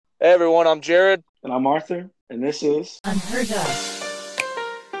Hey everyone, I'm Jared. And I'm Arthur, and this is Unheard of.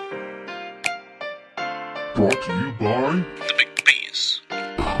 Brought to you by The Big Bees.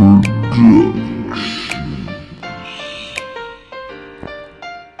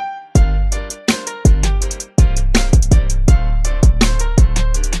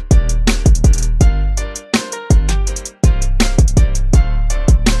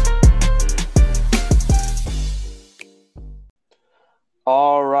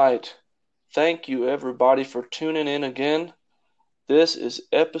 All right. Thank you everybody for tuning in again. This is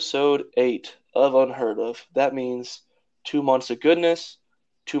episode 8 of Unheard of. That means 2 months of goodness,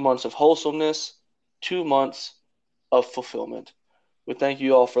 2 months of wholesomeness, 2 months of fulfillment. We thank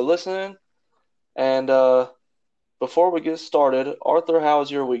you all for listening. And before we get started, Arthur,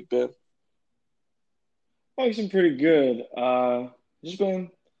 how's your week been? been pretty good. Just been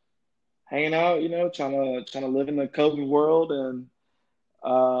hanging out, trying to live in the COVID world, and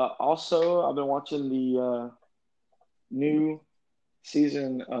also I've been watching the new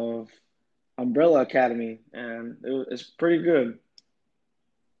season of Umbrella Academy, and it's pretty good.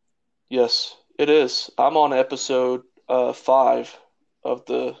 Yes, it is. I'm on episode 5 of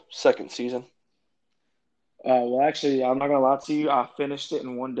the second season. Well, actually, I'm not gonna lie to you. I finished it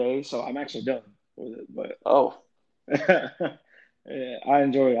in one day, so I'm actually done with it. But Oh, yeah, I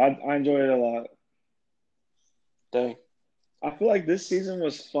enjoy it. I enjoy it a lot. dang. I feel like this season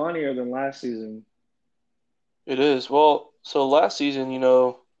was funnier than last season. It is. Well, so last season,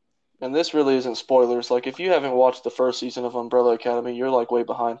 and this really isn't spoilers. Like, if you haven't watched the first season of Umbrella Academy, you're like way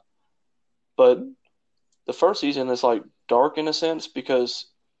behind. But the first season is like dark in a sense because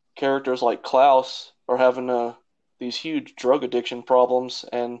characters like Klaus are having these huge drug addiction problems,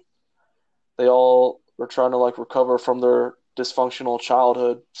 and they all are trying to like recover from their dysfunctional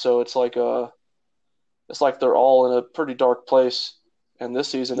childhood. So it's like they're all in a pretty dark place, and this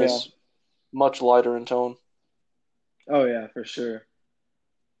season Yeah. is much lighter in tone. Oh yeah, for sure.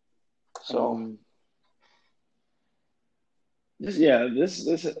 So Um, this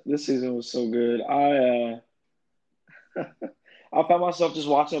season was so good. I found myself just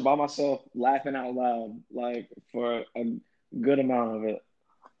watching it by myself, laughing out loud, like for a good amount of it.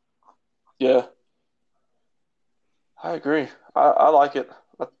 yeah, I agree. I like it.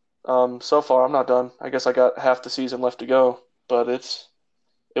 So far I'm not done. I guess I got half the season left to go, but it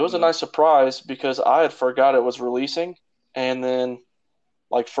was a Yeah. nice surprise because I had forgot it was releasing, and then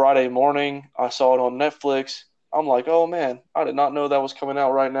like Friday morning I saw it on Netflix. I'm like, oh man, I did not know that was coming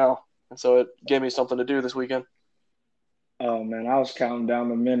out right now, and so it gave me something to do this weekend. Oh man, I was counting down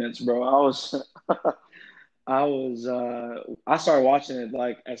the minutes, bro. I started watching it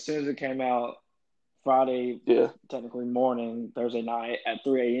like as soon as it came out Friday, Yeah, technically morning, Thursday night at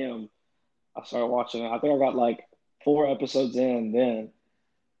 3 a.m. I started watching it. I think I got like 4 episodes in then,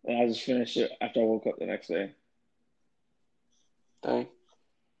 and I just finished it after I woke up the next day. dang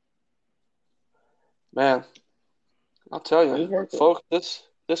man, I'll tell It you, was worth it. folks,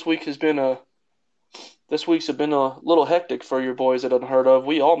 this week has been a this week's have been a little hectic for your boys at Unheard of.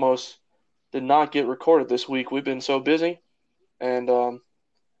 We almost did not get recorded this week. We've been so busy, and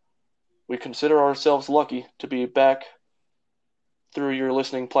we consider ourselves lucky to be back through your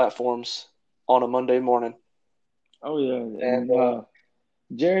listening platforms on a Monday morning. Oh yeah, And and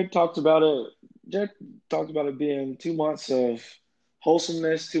Jared talked about it. Jared talked about it being 2 months of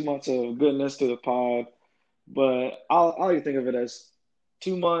wholesomeness, 2 months of goodness to the pod. But I like to think of it as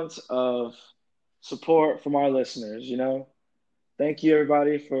 2 months of support from our listeners. Thank you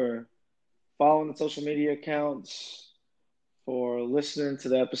everybody for following the social media accounts, for listening to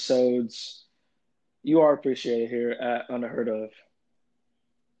the episodes. You are appreciated here at Unheard of.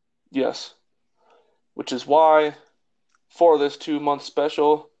 yes, which is why for this 2 month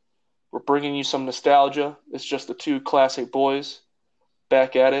special, we're bringing you some nostalgia. It's just the two classic boys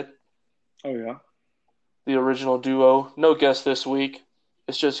back at it, Oh yeah. the original duo. No guest this week.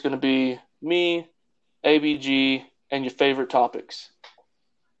 It's just going to be me, ABG, and your favorite topics.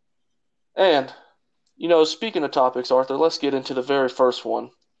 And, speaking of topics, Arthur, let's get into the very first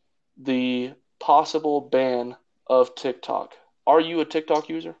one, the possible ban of TikTok. Are you a TikTok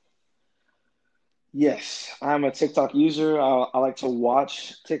user? Yes, I'm a TikTok user. I like to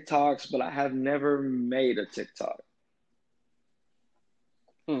watch TikToks, but I have never made a TikTok.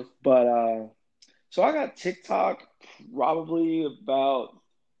 Hmm. But so I got TikTok probably about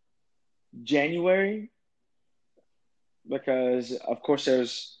January because, of course,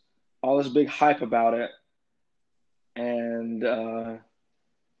 there's all this big hype about it. And, at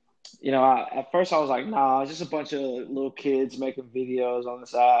first I was like, nah, it's just a bunch of little kids making videos on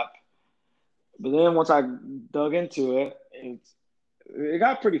this app. But then once I dug into it, it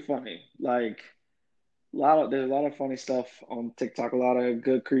got pretty funny. Like there's a lot of funny stuff on TikTok. A lot of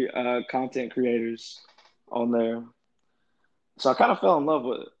good content creators on there. So I kind of fell in love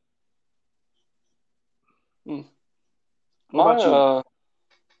with it. Hmm. What My about you?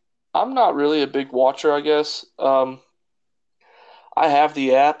 I'm not really a big watcher, I guess. I have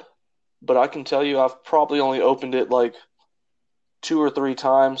the app, but I can tell you I've probably only opened it like 2 or 3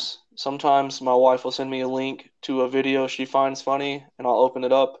 times. Sometimes my wife will send me a link to a video she finds funny, and I'll open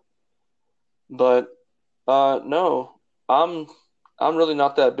it up. But no, I'm I'm really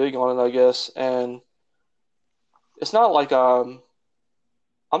not that big on it, I guess. And it's not like I'm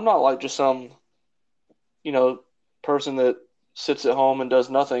not like just some, you know, person that sits at home and does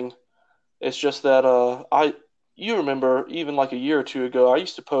nothing. It's just that you remember even like a year or two ago, I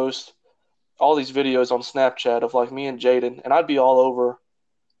used to post all these videos on Snapchat of like me and Jaden, and I'd be all over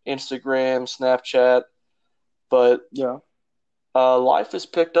Instagram, Snapchat, but Yeah. life has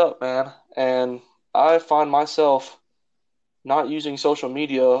picked up, man, and I find myself not using social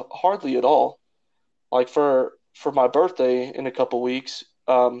media hardly at all. Like for my birthday in a couple weeks,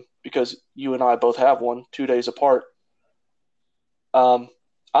 because you and I both have one 2 days apart. Um,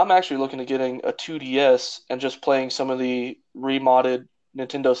 I'm actually looking at getting a 2DS and just playing some of the remodded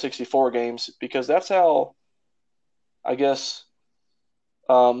Nintendo 64 games because that's how I guess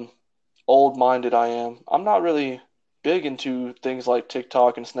um, old-minded I am. I'm not really big into things like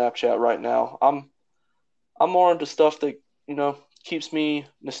TikTok and Snapchat right now. I'm more into stuff that, keeps me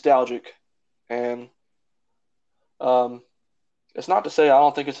nostalgic. And um, it's not to say I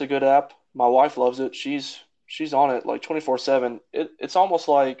don't think it's a good app. My wife loves it. She's on it like 24/7. It's almost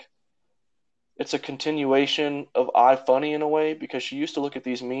like it's a continuation of iFunny in a way because she used to look at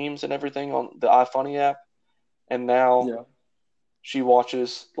these memes and everything on the iFunny app, and now Yeah. she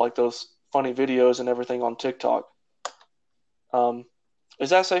watches like those funny videos and everything on TikTok. Um, is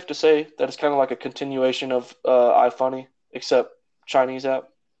that safe to say that it's kind of like a continuation of iFunny, except Chinese app?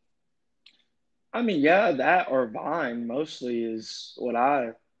 I mean, yeah, that or Vine mostly is what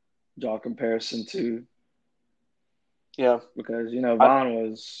I draw comparison to Yeah, because I Vine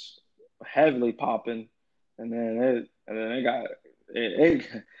was heavily popping, and then it got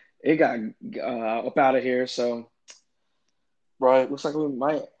it got up out of here. So right. looks like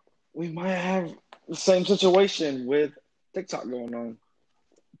we might have the same situation with TikTok going on.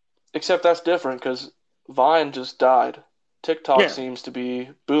 Except that's different because Vine just died. TikTok Yeah, seems to be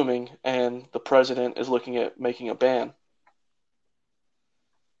booming, and the president is looking at making a ban.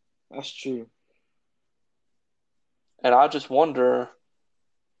 that's true. And I just wonder,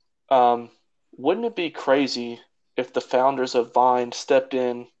 um, wouldn't it be crazy if the founders of Vine stepped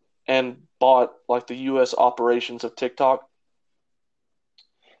in and bought like the U.S. operations of TikTok?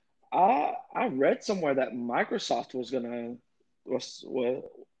 I read somewhere that Microsoft was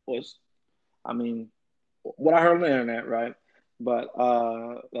I mean what I heard on the internet, right? But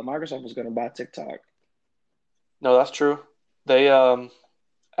that Microsoft was gonna buy TikTok. No, that's true. They,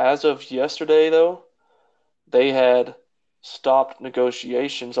 as of yesterday, though, they had stopped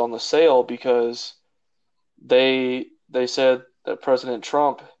negotiations on the sale because they said that President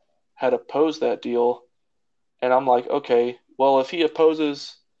Trump had opposed that deal, and I'm like, okay, well, if he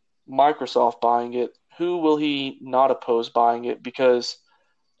opposes Microsoft buying it, who will he not oppose buying it? Because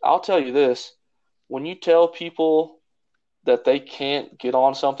I'll tell you this, when you tell people that they can't get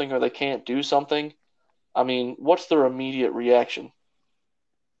on something or they can't do something, I mean, what's their immediate reaction?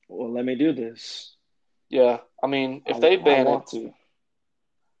 Well, let me do this. Yeah, I mean, I want to.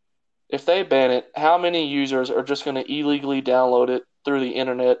 if they ban it, how many users are just going to illegally download it through the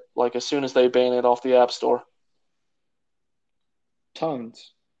internet like as soon as they ban it off the App Store?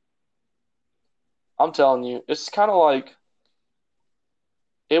 Tons. I'm telling you, it's kind of like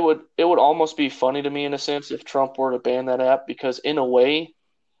it would almost be funny to me in a sense if Trump were to ban that app because in a way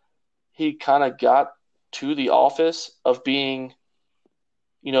he kind of got to the office of being,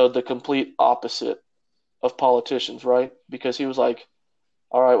 the complete opposite of politicians, right? Because he was like,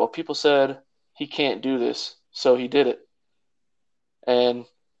 all right, well, people said he can't do this, so he did it. And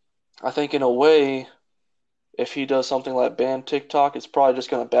I think in a way, if he does something like ban TikTok, it's probably just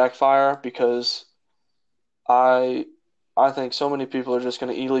going to backfire because I I think so many people are just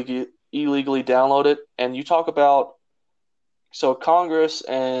going to illegally download it. And you talk about so Congress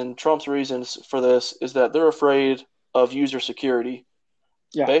and Trump's reasons for this is that they're afraid of user security.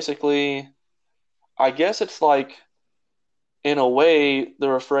 Yeah. Basically, I guess it's like in a way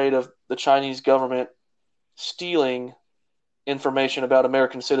they're afraid of the Chinese government stealing information about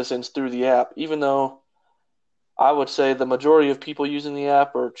American citizens through the app, even though I would say the majority of people using the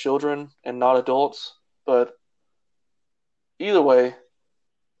app are children and not adults. But either way,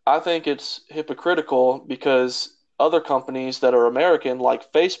 I think it's hypocritical because other companies that are American,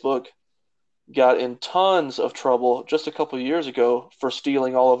 like Facebook, got in tons of trouble just a couple of years ago for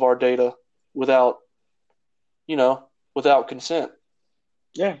stealing all of our data without, you know, without consent.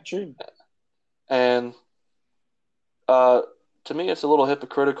 Yeah, true. And uh, to me, it's a little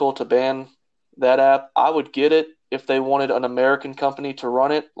hypocritical to ban that app. I would get it if they wanted an American company to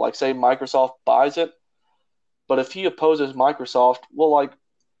run it, like say Microsoft buys it. But if he opposes Microsoft, well, like,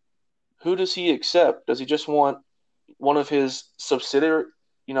 who does he accept? Does he just want one of his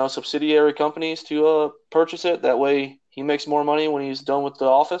subsidiary companies to purchase it? That way, he makes more money when he's done with the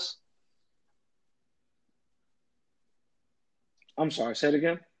office. I'm sorry. Say it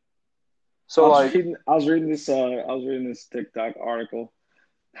again. So, like, I was reading this. I was reading this TikTok article.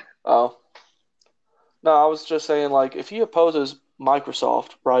 oh, no, I was just saying, like, if he opposes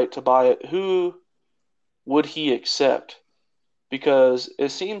Microsoft, right, to buy it, who would he accept? Because it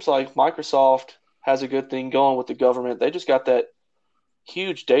seems like Microsoft has a good thing going with the government. They just got that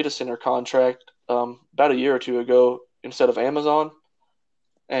huge data center contract about a year or two ago instead of Amazon.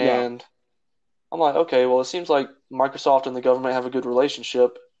 Yeah, And I'm like, okay, well, it seems like Microsoft and the government have a good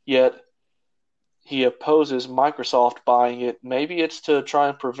relationship, yet he opposes Microsoft buying it. Maybe it's to try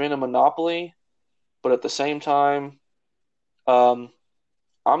and prevent a monopoly, but at the same time, um,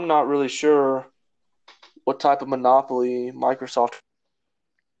 I'm not really sure what type of monopoly Microsoft,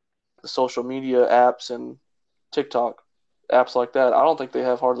 the social media apps and TikTok apps like that. I don't think they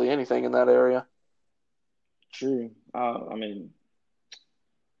have hardly anything in that area. true. I mean,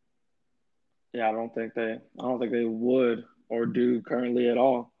 yeah, I don't think they would or do currently at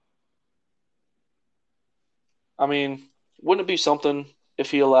all. I mean, wouldn't it be something if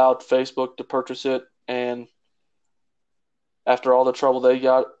he allowed Facebook to purchase it and after all the trouble they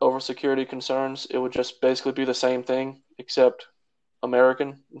got over security concerns, it would just basically be the same thing except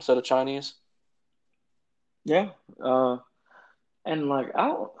American instead of Chinese? Yeah. And like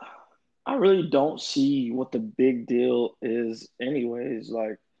I really don't see what the big deal is anyways.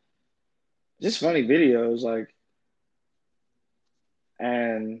 Like just funny videos,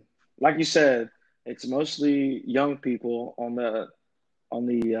 and like you said, it's mostly young people on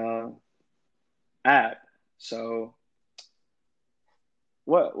the app. So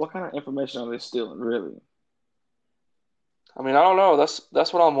what kind of information are they stealing, really? I mean, I don't know.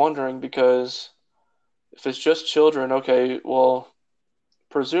 That's what I'm wondering because if it's just children, okay, well,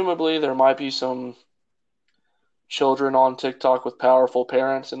 presumably there might be some children on TikTok with powerful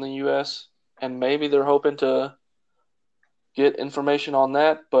parents in the US, and maybe they're hoping to get information on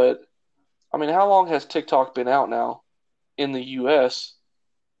that, but I mean, how long has TikTok been out now in the US?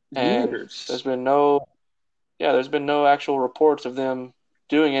 And Years. there's been no actual reports of them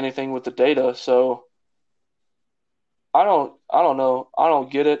doing anything with the data, so I don't know. I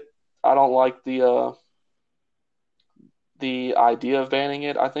don't get it. I don't like the idea of banning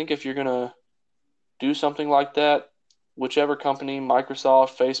it. I think if you're gonna do something like that, whichever company,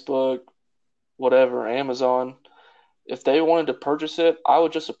 Microsoft, Facebook, whatever, Amazon, if they wanted to purchase it, I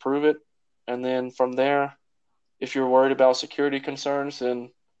would just approve it. And then from there, if you're worried about security concerns,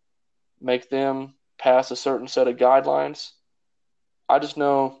 then make them pass a certain set of guidelines. I just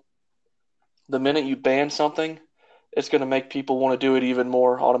know the minute you ban something, it's going to make people want to do it even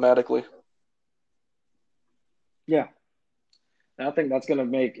more automatically. Yeah. And I think that's gonna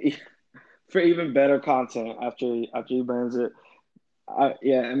make for even better content after he bans it.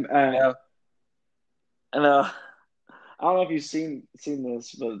 Yeah, Yeah. and I don't know if you've seen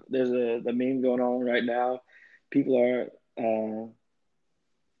this, but there's the meme going on right now. People are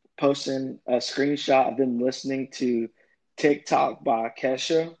posting a screenshot of them listening to TikTok by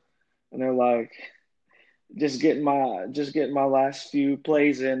Kesha, and they're like, just getting my last few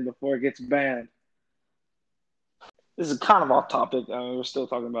plays in before it gets banned. This is kind of off topic. We're still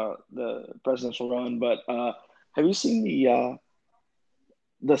talking about the presidential run, but have you seen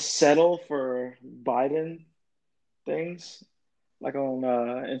the settle for Biden things like on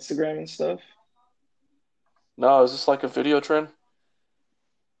Instagram and stuff? No, is this like a video trend?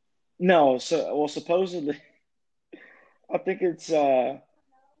 No, so well, supposedly, I think it's uh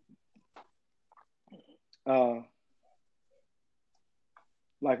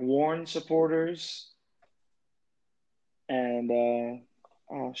like Warren supporters and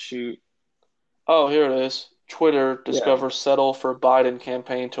oh shoot, Oh, here it is. Twitter yeah, discovers settle for Biden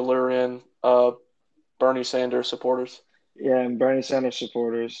campaign to lure in Bernie Sanders supporters. yeah, and Bernie Sanders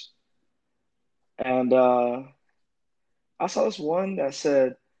supporters, and I saw this one that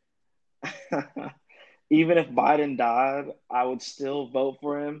said, even if Biden died, I would still vote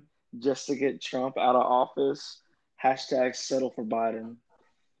for him just to get Trump out of office. Hashtag settle for Biden.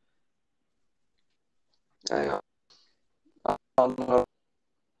 Hey, I don't know.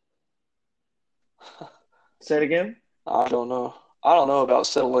 Say it again. I don't know. I don't know about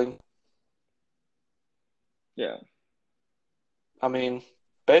settling. Yeah. I mean,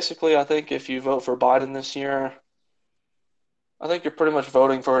 basically, I think if you vote for Biden this year, I think you're pretty much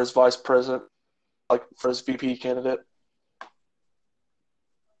voting for his vice president, like for his VP candidate,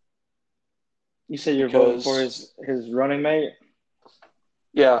 You say you're voting for because his running mate?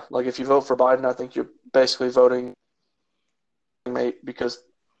 yeah, like if you vote for Biden, I think you're basically voting mate because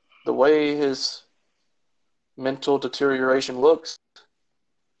the way his mental deterioration looks,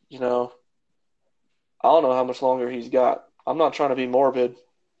 you know, I don't know how much longer he's got. I'm not trying to be morbid,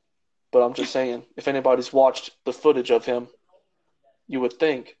 but I'm just saying, if anybody's watched the footage of him, you would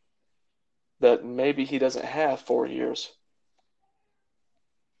think that maybe he doesn't have 4 years.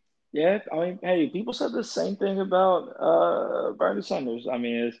 Yeah, I mean, hey, people said the same thing about Bernie Sanders. I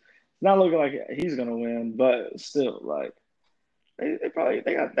mean, it's not looking like he's gonna win, but still, like they probably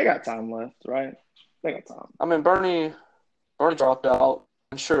they got time left, right? They got time. I mean, Bernie dropped out,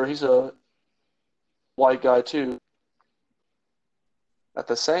 and sure, he's a white guy too. At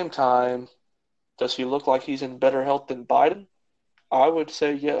the same time, does he look like he's in better health than Biden? I would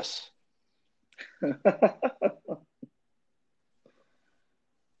say yes.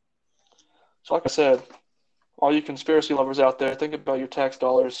 So, like I said, all you conspiracy lovers out there, think about your tax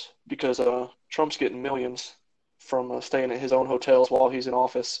dollars because Trump's getting millions from staying at his own hotels while he's in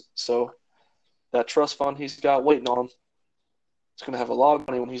office. So that trust fund he's got waiting on him, it's going to have a lot of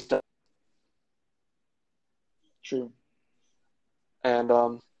money when he's done. True. And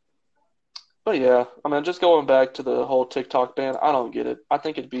but yeah, I mean, just going back to the whole TikTok ban, I don't get it. I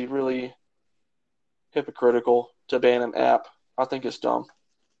think it'd be really hypocritical to ban an app. I think it's dumb.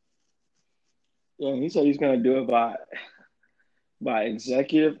 Yeah, he said he's gonna do it by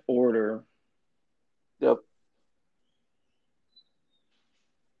executive order. Yep.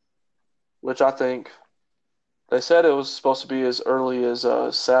 Which I think they said it was supposed to be as early as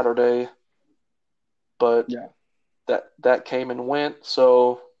Saturday, but Yeah. that came and went.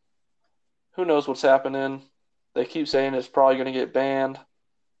 So who knows what's happening? They keep saying it's probably going to get banned,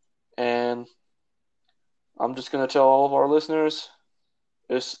 and I'm just going to tell all of our listeners,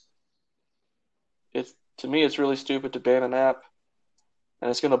 it's it's to me it's really stupid to ban an app, and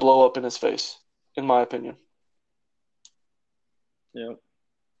it's going to blow up in his face, in my opinion, Yeah.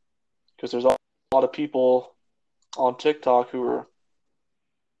 because there's a lot of people on TikTok who are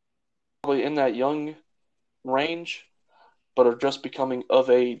probably in that young range, but are just becoming of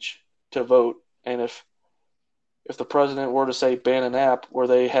age to vote. And if the president were to say ban an app where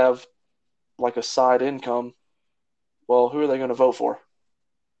they have like a side income, well, who are they going to vote for?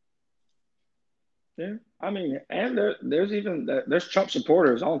 Yeah. I mean, and there's Trump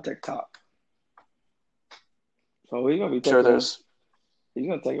supporters on TikTok, so Sure, there's he's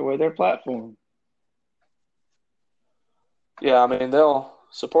gonna take away their platform. yeah. I mean, they'll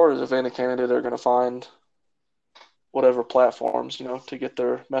supporters of any candidate are going to find whatever platforms to get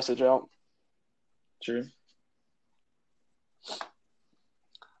their message out. True.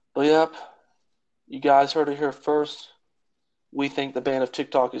 But yep, you guys heard it here first. We think the ban of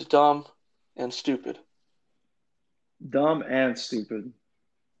TikTok is dumb and stupid. Dumb and stupid.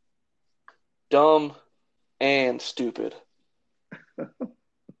 Dumb and stupid.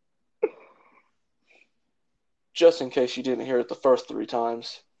 Just in case you didn't hear it the first 3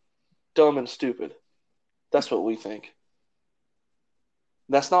 times. Dumb and stupid. That's what we think.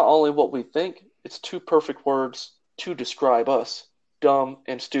 That's not only what we think, it's 2 perfect words to describe us. Dumb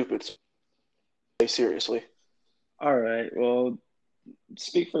and stupid. Say seriously. All right. Well,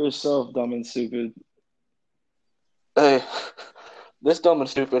 speak for yourself, dumb and stupid. Hey, this dumb and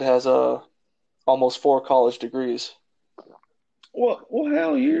stupid has almost 4 college degrees. Well,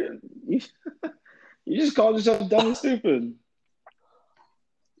 hell, you just called yourself dumb and stupid.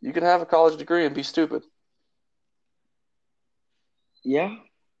 You can have a college degree and be stupid. Yeah.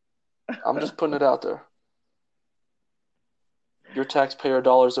 I'm just putting it out there. Your taxpayer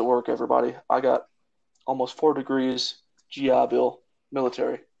dollars at work, everybody. I got almost 4 degrees, GI Bill,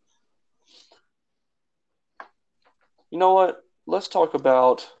 military. You know what? Let's talk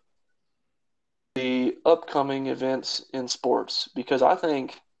about the upcoming events in sports because I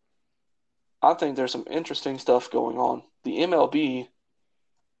think there's some interesting stuff going on. The MLB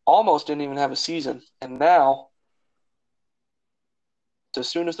almost didn't even have a season, and now as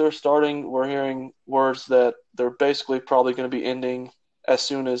soon as they're starting, we're hearing words that they're basically probably going to be ending as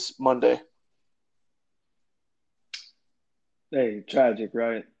soon as Monday. Hey, tragic,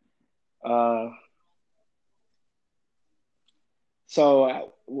 right? Uh,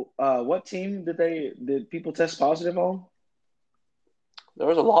 So, what team did people test positive on? There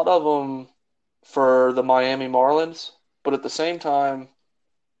was a lot of them for the Miami Marlins, but at the same time,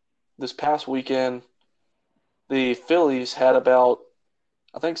 this past weekend, the Phillies had about,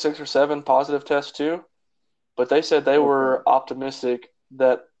 I think, 6 or 7 positive tests too, but they said they Okay. were optimistic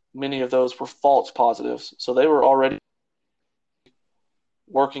that many of those were false positives. So they were already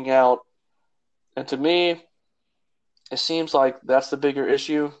working out. And to me, it seems like that's the bigger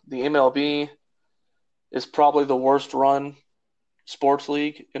issue. The MLB is probably the worst run sports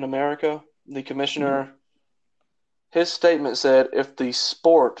league in America. The Mhm. commissioner, his statement said if the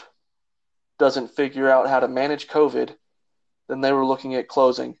sport doesn't figure out how to manage COVID, then they were looking at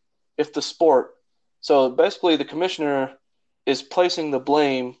closing. If the sport, so basically the commissioner is placing the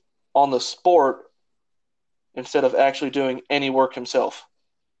blame on the sport instead of actually doing any work himself.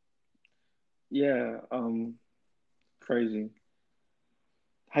 Yeah, crazy.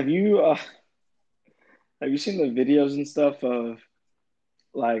 Have you uh have you seen the videos and stuff of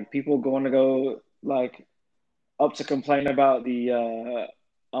like people going to go like up to complain about the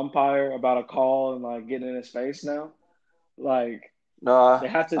umpire about a call and like getting in his face now? Like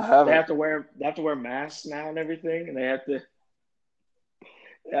No, I haven't. they have to wear masks now and everything, and they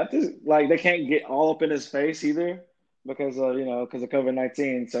have to like they can't get all up in his face either because of because of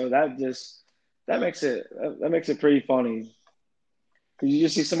COVID-19. So that makes it pretty funny because you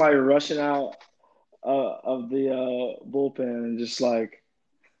just see somebody rushing out of the bullpen and just like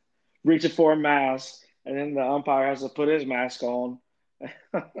reaching for a mask, and then the umpire has to put his mask on,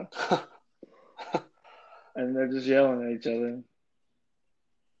 and they're just yelling at each other.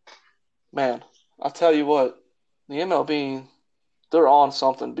 Man, I'll tell you what, the MLB, they're on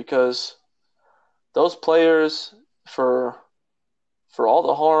something because those players, for for all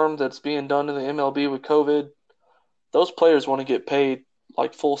the harm that's being done to the MLB with COVID, those players want to get paid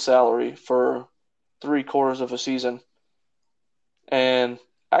like full salary for 3 quarters of a season. And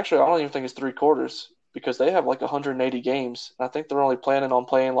actually, I don't even think it's 3 quarters because they have like 180 games. I think they're only planning on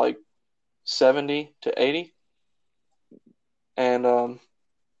playing like 70 to 80. And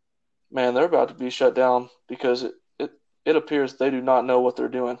man, they're about to be shut down because it appears they do not know what they're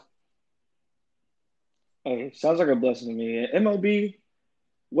doing. Hey, sounds like a blessing to me. MLB,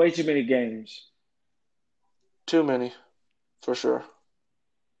 way too many games. Too many, for sure.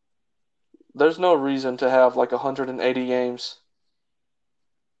 There's no reason to have like 180 games.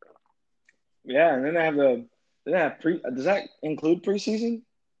 Yeah, and then they have pre. Does that include preseason?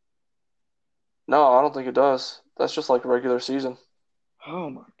 No, I don't think it does. That's just like regular season. Oh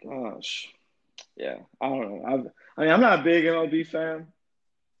my gosh. Yeah, I don't know. I mean, I'm not a big MLB fan,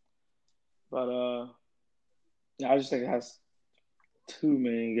 but yeah, I just think it has too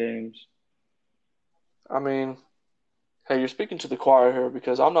many games. I mean, hey, you're speaking to the choir here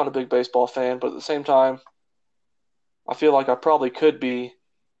because I'm not a big baseball fan, but at the same time, I feel like I probably could be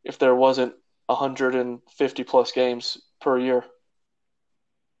if there wasn't 150 plus games per year.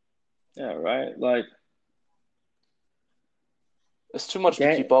 Yeah, right. Like It's too much to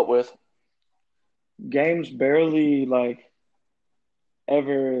keep game up with. games barely like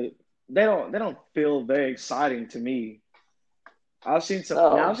ever. They don't feel very exciting to me.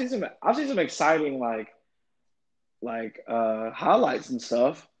 No, I've seen some exciting highlights and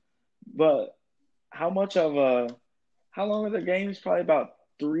stuff, but how much of a how long are the games? Probably about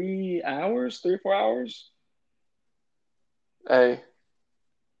 3 hours, 3 or 4 hours. hey,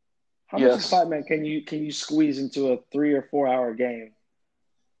 How much yes. excitement can you squeeze into a 3 or 4 hour game?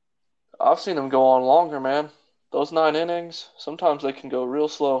 I've seen them go on longer, man. Those 9 innings, sometimes they can go real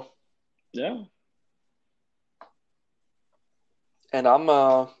slow. Yeah, And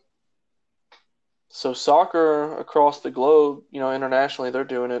so soccer across the globe, internationally, they're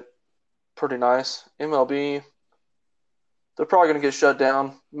doing it pretty nice. MLB, they're probably going to get shut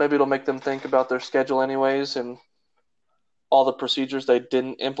down. Maybe it'll make them think about their schedule anyways and all the procedures they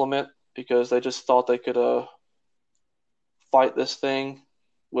didn't implement because they just thought they could fight this thing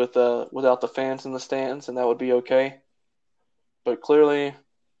without the fans in the stands and that would be okay. But clearly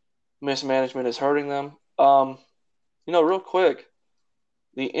mismanagement is hurting them. Real quick,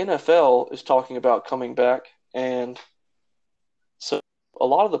 the NFL is talking about coming back and so a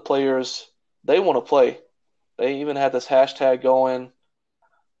lot of the players they want to play. They even had this hashtag going.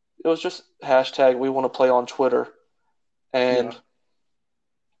 It was just hashtag we want to play on Twitter. yeah, And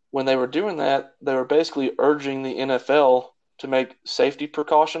when they were doing that, they were basically urging the NFL to make safety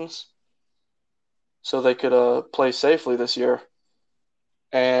precautions so they could play safely this year.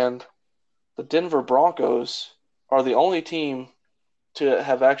 And the Denver Broncos are the only team to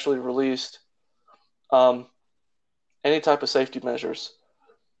have actually released um, any type of safety measures.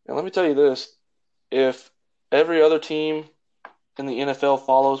 And let me tell you this, if every other team in the NFL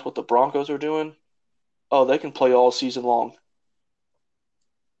follows what the Broncos are doing, oh, they can play all season long.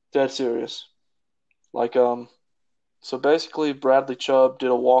 Dead serious. Like, so basically, Bradley Chubb did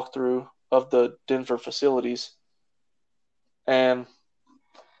a walkthrough of the Denver facilities, and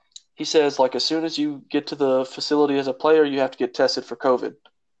he says, like, as soon as you get to the facility as a player, you have to get tested for COVID.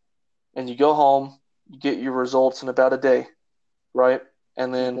 And you go home, you get your results in about a day, right?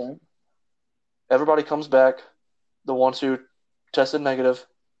 And then Okay. everybody comes back, the ones who tested negative,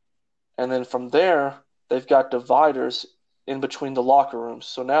 and then from there, they've got dividers in between the locker rooms.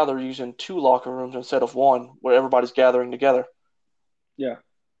 So now they're using two locker rooms instead of one, where everybody's gathering together. Yeah.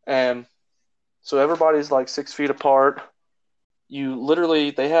 And so everybody's like 6 feet apart.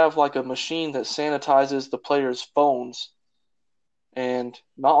 They have like a machine that sanitizes the players' phones. And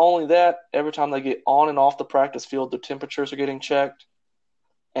not only that, every time they get on and off the practice field, the temperatures are getting checked.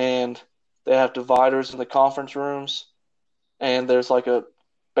 And they have dividers in the conference rooms. And there's like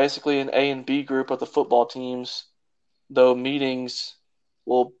basically an A and B group of the football teams, though meetings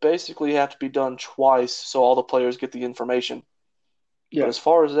will basically have to be done twice so all the players get the information. But Yeah. as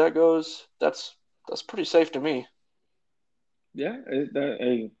far as that goes, that's pretty safe to me. Yeah.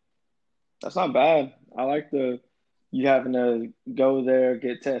 Hey, that's not bad. I like you having to go there,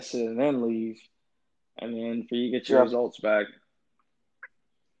 get tested, and then leave, and then for you to get your Yeah, results back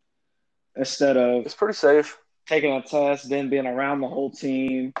instead of it's pretty safe. taking a test, then being around the whole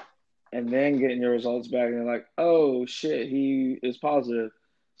team, and then getting your results back, and they're like, "Oh shit, he is positive."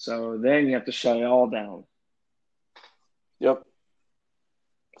 So then you have to shut it all down. Yep.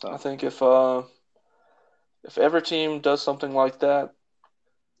 I So think if every team does something like that,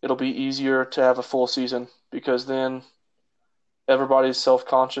 it'll be easier to have a full season because then everybody's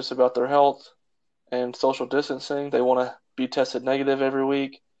self-conscious about their health and social distancing. They want to be tested negative every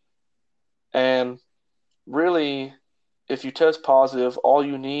week. And really, if you test positive, all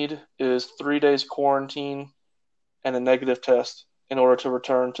you need is 3 days quarantine and a negative test in order to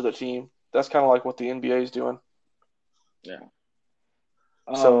return to the team. That's kind of like what the NBA is doing. yeah.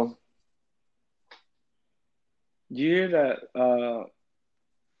 So, Do you hear that?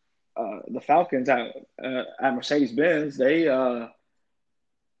 The Falcons at Mercedes Benz, they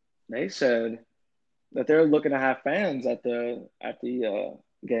said that they're looking to have fans at the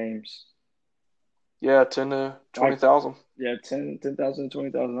games. yeah, 10 to Like 20,000. yeah, 10,000,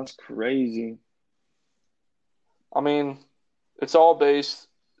 20,000. That's crazy. I mean, it's all based,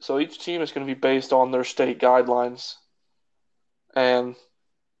 so each team is going to be based on their state guidelines. And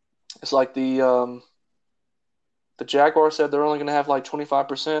it's like the Jaguars said they're only going to have like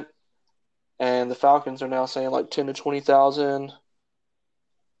 25%, and the Falcons are now saying like 10 to 20,000.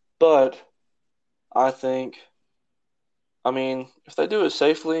 But I think, I mean, if they do it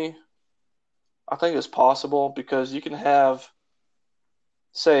safely, I think it's possible because you can have,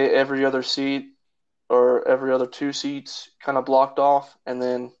 say, every other seat or every other two seats kind of blocked off. And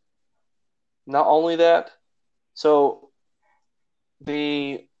then not only that, so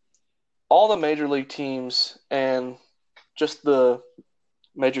the all the major league teams and just the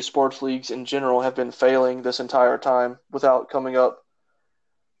major sports leagues in general have been failing this entire time without coming up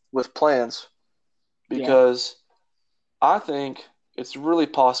with plans Yeah, because I think it's really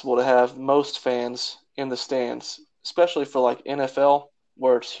possible to have most fans in the stands, especially for like NFL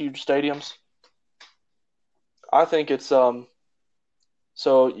where it's huge stadiums. I think it's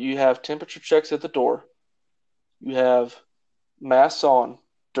so you have temperature checks at the door, you have masks on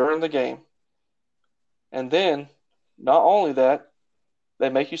during the game, and then not only that, they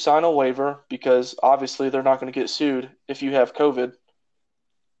make you sign a waiver because obviously they're not going to get sued if you have COVID.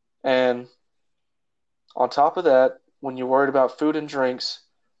 And on top of that, when you're worried about food and drinks,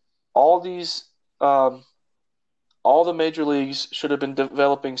 all these um, all the major leagues should have been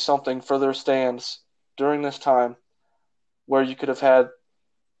developing something for their stands during this time where you could have had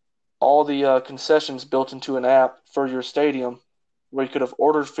all the concessions built into an app for your stadium where you could have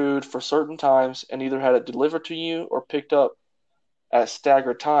ordered food for certain times and either had it delivered to you or picked up at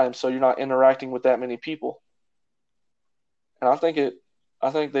staggered times so you're not interacting with that many people. And I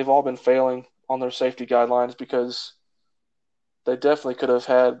think they've all been failing on their safety guidelines because they definitely could have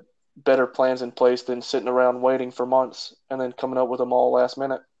had better plans in place than sitting around waiting for months and then coming up with them all last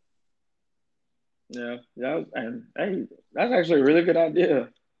minute. yeah, yeah. And hey, that's actually a really good idea.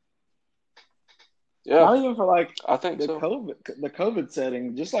 Yeah, Not even for like I think so. the COVID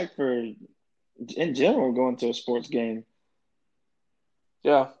setting, just like for in general going to a sports game.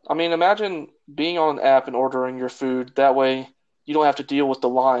 Yeah. I mean, imagine being on an app and ordering your food. That way you don't have to deal with the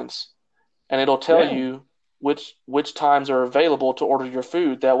lines. And it'll tell Yeah, you which times are available to order your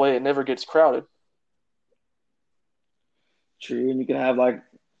food. That way, it never gets crowded. True, and you can have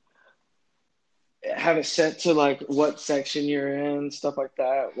it set to like what section you're in, stuff like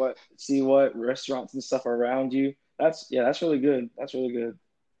that. See what restaurants and stuff around you. That's really good. That's really good.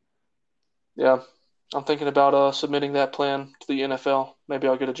 Yeah, I'm thinking about submitting that plan to the NFL. Maybe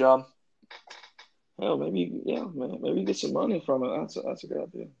I'll get a job. Hell, maybe yeah, man, maybe get some money from it. That's a good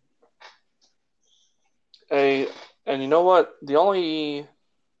idea. A and you know what? The only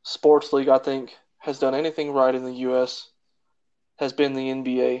sports league I think has done anything right in the U.S. has been the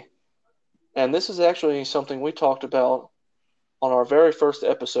NBA. And this is actually something we talked about on our very first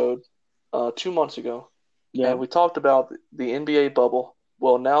episode 2 months ago. And Yeah. we talked about the NBA bubble.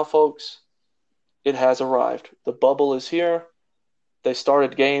 Well, now, folks, it has arrived. The bubble is here. They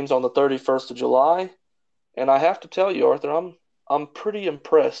started games on the 31st of July. And I have to tell you, Arthur, I'm pretty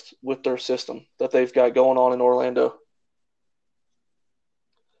impressed with their system that they've got going on in Orlando.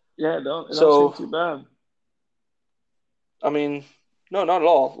 Yeah, it don't seem So, too bad. I mean, no, not at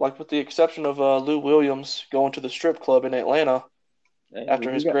all. Like with the exception of Lou Williams going to the strip club in Atlanta Hey,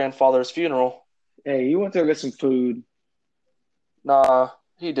 after his grandfather's funeral. you went to go get some food. Nah,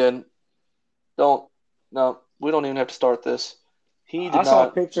 he didn't. Don't. No, we don't even have to start this. He did I saw a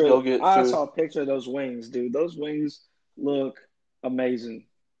not picture. go get I food. saw a picture of those wings, dude. Those wings look amazing.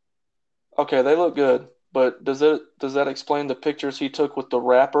 Okay, they look good, but does that explain the pictures he took with the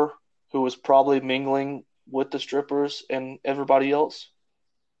rapper who was probably mingling with the strippers and everybody else?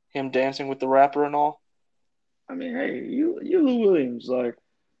 Him dancing with the rapper and all? I mean, hey, you Lou Williams, like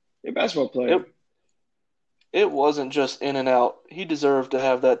you're a basketball It player. it wasn't just in and out. He deserved to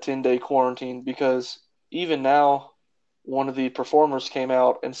have that 10-day quarantine because even now, one of the performers came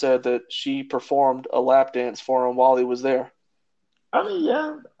out and said that she performed a lap dance for him while he was there. I mean,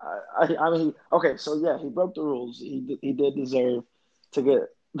 yeah. I mean, okay, so yeah, he broke the rules. He did deserve to get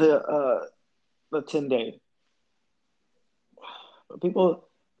the 10 day. But people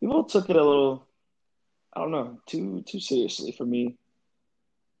took it a little, I don't know, too seriously for me.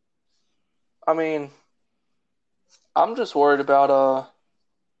 I mean, I'm just worried about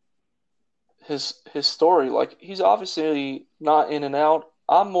his story. Like he's obviously not in and out.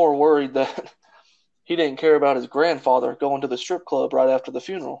 I'm more worried that he didn't care about his grandfather going to the strip club right after the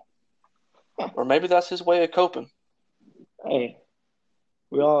funeral. Or maybe that's his way of coping. Hey,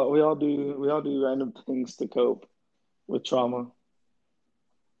 we all do random things to cope with trauma.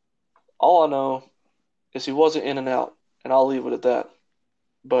 All I know is he wasn't in and out, and I'll leave it at that.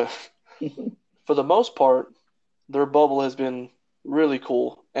 But for the most part, their bubble has been really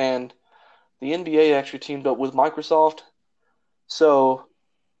cool. And the NBA actually teamed up with Microsoft. So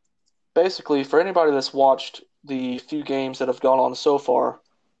basically, for anybody that's watched the few games that have gone on so far,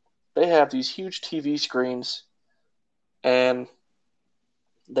 they have these huge TV screens and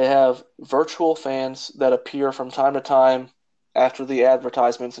they have virtual fans that appear from time to time after the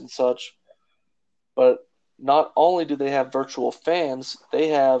advertisements and such. But not only do they have virtual fans, they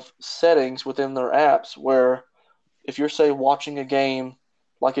have settings within their apps where if you're, say, watching a game,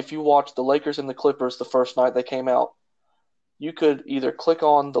 like if you watch the Lakers and the Clippers the first night they came out, you could either click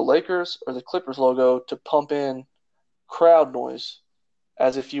on the Lakers or the Clippers logo to pump in crowd noise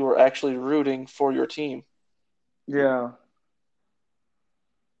as if you were actually rooting for your team. Yeah.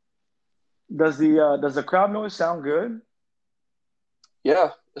 Does the crowd noise sound good?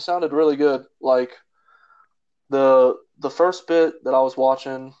 Yeah, it sounded really good. Like the first bit that I was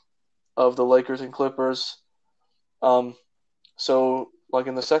watching of the Lakers and Clippers, um, so like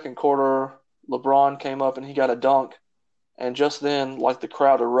in the second quarter, LeBron came up and he got a dunk, and just then, like the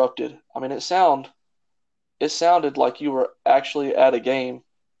crowd erupted. I mean, it sounded like you were actually at a game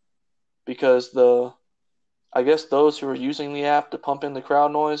because I guess those who are using the app to pump in the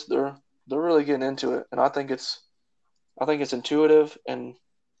crowd noise, they're really getting into it, and I think it's intuitive and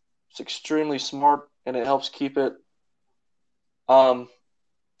it's extremely smart, and um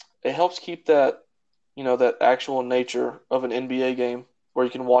it helps keep that actual nature of an NBA game where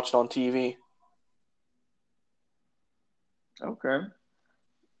you can watch it on TV. Okay.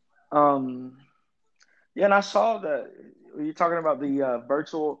 Um, yeah, and I saw that you're talking about the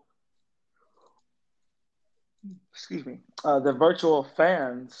virtual, excuse me, the virtual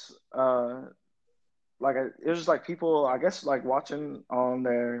fans. It was just like people, I guess, like watching on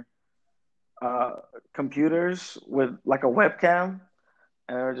their uh, computers with like a webcam,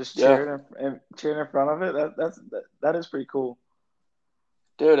 and they're just Yeah, cheering in front of it. That is pretty cool.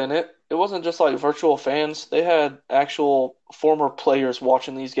 dude, and it wasn't just like virtual fans. They had actual former players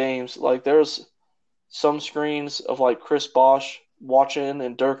watching these games. Like there's some screens of like Chris Bosh watching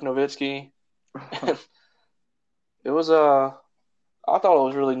and Dirk Nowitzki. It was I thought it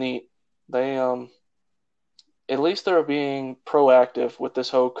was really neat. They at least they're being proactive with this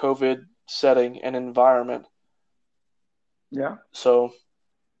whole COVID setting and environment. Yeah. So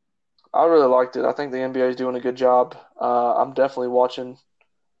I really liked it. I think the NBA is doing a good job. I'm definitely watching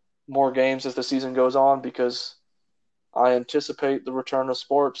more games as the season goes on because I anticipate the return of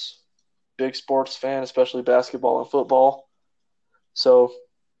sports. Big sports fan, especially basketball and football. So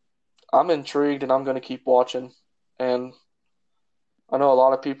I'm intrigued and I'm going to keep watching. And I know a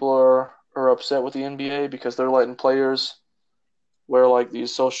lot of people are upset with the NBA because they're letting players wear like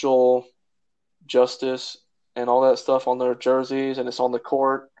these social justice and all that stuff on their jerseys, and it's on the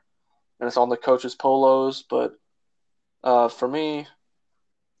court and it's on the coaches' polos. But for me,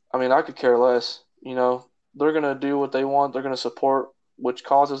 I mean, I could care less. They're gonna do what they want. They're gonna support which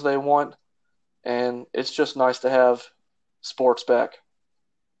causes they want, and it's just nice to have sports back.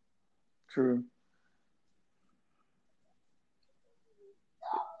 True.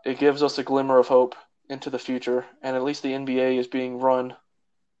 It gives us a glimmer of hope into the future, and at least the NBA is being run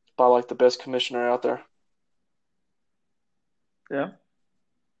by like the best commissioner out there. Yeah.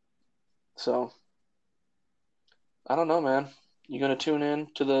 So I don't know, man. You gonna tune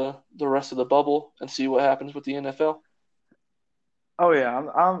in to the rest of the bubble and see what happens with the NFL? Oh yeah,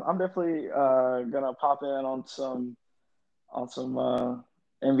 I'm definitely gonna pop in on some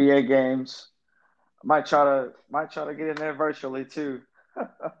NBA games. Might try to get in there virtually too.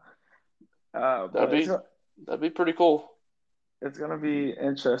 That'd But be that'd be pretty cool. it's gonna be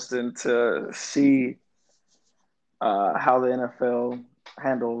interesting to see how the NFL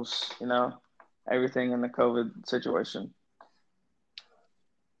handles, everything in the COVID situation.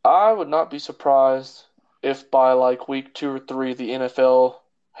 I would not be surprised if by like week 2 or 3 the NFL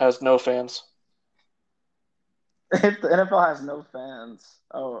has no fans. If the NFL has no fans,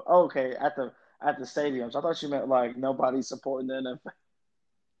 oh, okay, at the stadiums. I thought you meant like nobody supporting the NFL.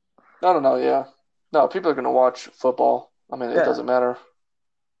 I don't know, yeah. No, people are gonna watch football. I mean, it Yeah, doesn't matter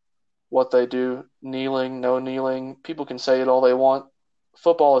what they do, kneeling, no kneeling. People can say it all they want.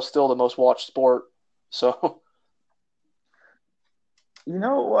 Football is still the most watched sport. So, you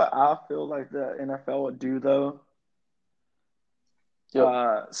know what I feel like the NFL would do though, yep,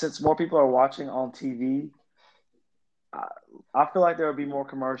 since more people are watching on TV. I, I feel like there would be more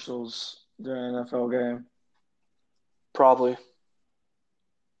commercials during an NFL game. probably.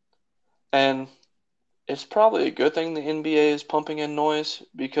 And it's probably a good thing the NBA is pumping in noise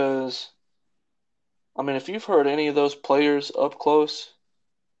because, I mean, if you've heard any of those players up close,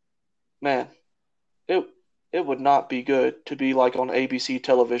 man, it it would not be good to be like on ABC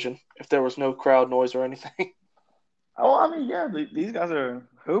television if there was no crowd noise or anything. Oh, I mean, yeah, these guys are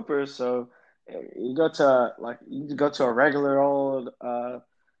hoopers, so you go to you can go to a regular old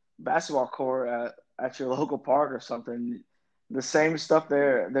basketball court at your local park or something. The same stuff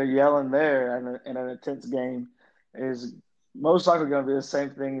they're yelling there in an intense game is most likely going to be the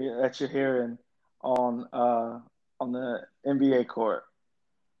same thing that you're hearing on uh on the NBA court.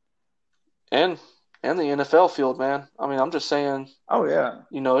 And and the NFL field, man. I mean, I'm just saying, Oh yeah.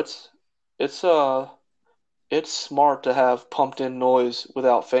 it's it's smart to have pumped in noise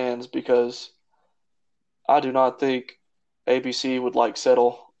without fans because I do not think ABC would like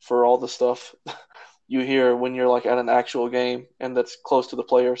settle for all the stuff you hear when you're like at an actual game and that's close to the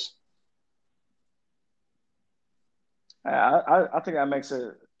players. I think that makes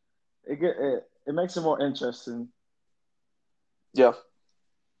it makes it more interesting Yeah,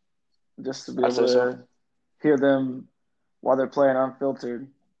 just to be I'd able say so. to hear them while they're playing unfiltered.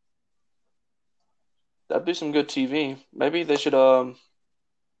 That'd be some good TV. Maybe they should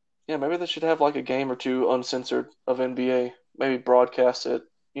yeah, maybe they should have like a game or two uncensored of NBA. Maybe broadcast it,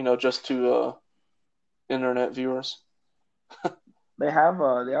 just to internet viewers. They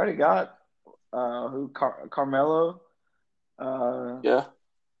already got Carmelo uh Yeah,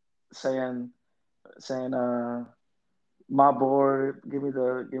 saying my board, give me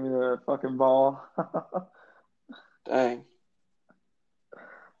the fucking ball. dang.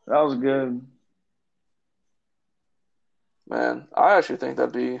 That was good. Man, I actually think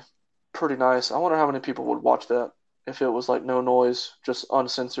that'd be pretty nice. I wonder how many people would watch that if it was like no noise, just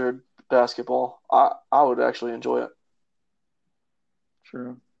uncensored basketball. I would actually enjoy it.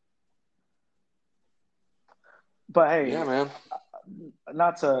 True. But Yeah, hey, man.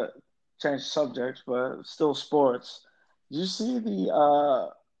 not to change subjects, but still sports. Did you see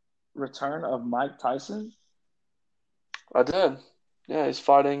the return of Mike Tyson? I did. Yeah, he's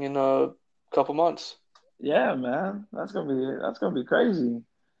fighting in a couple months. Yeah, man. That's gonna be crazy.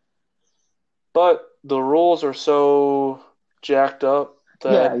 But the rules are so jacked up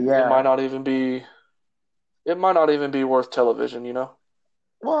Yeah, that it might yeah. not even be it might not even be worth television, you know?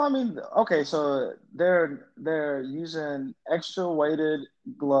 Well, I mean, okay, so they're using extra weighted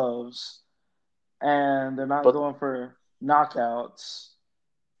gloves and they're not But going for knockouts.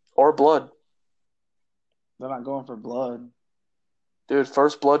 or blood. They're not going for blood. Dude,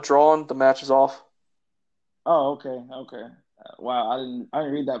 first blood drawn, the match is off. Oh, okay, okay. Wow, I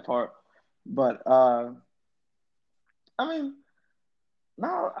didn't read that part. But I mean,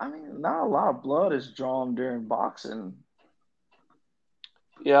 not a lot of blood is drawn during boxing.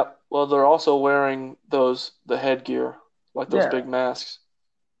 Yeah. Well, they're also wearing the headgear, like those Yeah. big masks.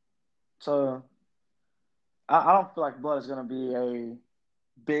 So I don't feel like blood is going to be a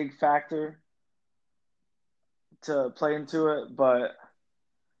big factor to play into it, but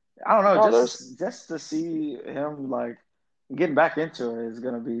I don't know. No, Just to see him like getting back into it is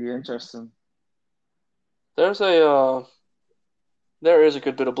going to be interesting. there's a there is a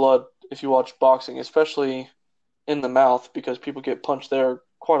good bit of blood if you watch boxing, especially in the mouth because people get punched there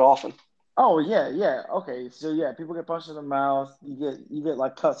quite often. Oh yeah, yeah. Okay, so yeah, people get punched in the mouth. You get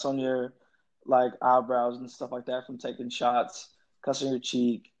like cuts on your like eyebrows and stuff like that from taking shots, cuts on your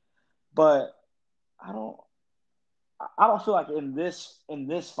cheek. But I don't I don't feel like in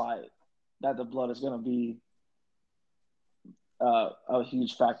this fight that the blood is going to be a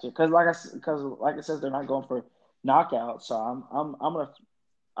huge factor because like I said they're not going for knockouts. So I'm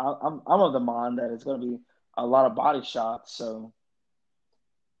of the mind that it's going to be a lot of body shots. So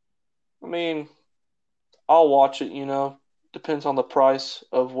I mean, I'll watch it, you know. Depends on the price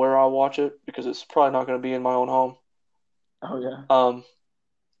of where I watch it because it's probably not going to be in my own home. oh yeah, Um,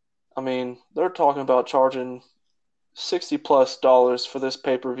 I mean, they're talking about charging $60+ for this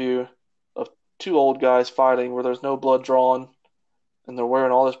pay-per-view of two old guys fighting where there's no blood drawn and they're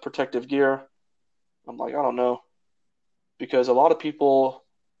wearing all this protective gear. I'm like, I don't know. Because a lot of people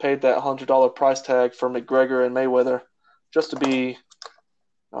paid that $100 price tag for McGregor and Mayweather just to be,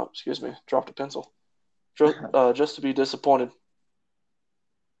 oh, excuse me, dropped a pencil. Just to be disappointed.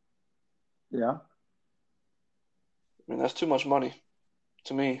 yeah. I mean, that's too much money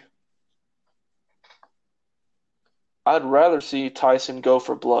to me. I'd rather see Tyson go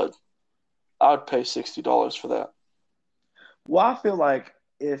for blood. I'd pay $60 for that. Well, I feel like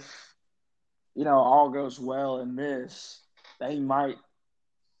if all goes well in this, they might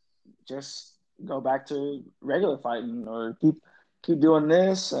just go back to regular fighting or keep doing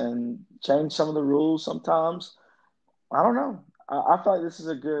this and change some of the rules sometimes. I don't know. I feel like this is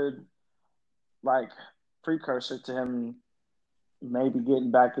a good like precursor to him maybe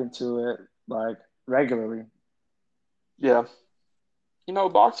getting back into it like regularly. Yeah. You know,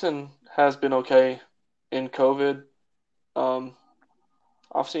 boxing has been okay in COVID. Um,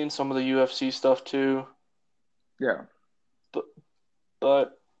 I've seen some of the UFC stuff too, Yeah.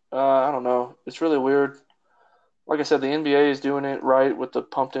 but I don't know. It's really weird. Like I said, the NBA is doing it right with the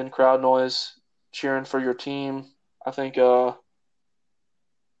pumped in crowd noise, cheering for your team. I think because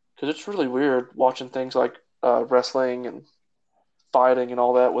it's really weird watching things like wrestling and fighting and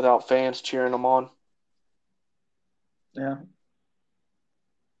all that without fans cheering them on. Yeah.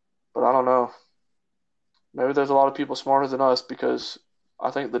 But I don't know. Maybe there's a lot of people smarter than us because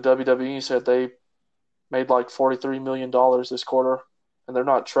I think the WWE said they made like $43 million this quarter, and they're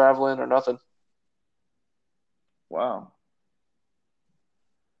not traveling or nothing. Wow.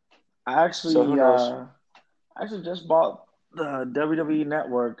 I So who knows? actually just bought the WWE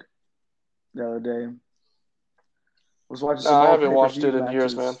Network the other day. Was watching No, some I old haven't pay per watched it view in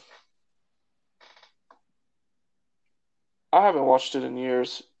years, man. matches. I haven't watched it in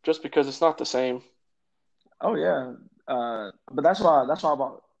years just because it's not the same. Oh yeah, but that's why I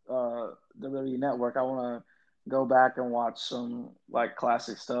bought WWE Network. I want to go back and watch some like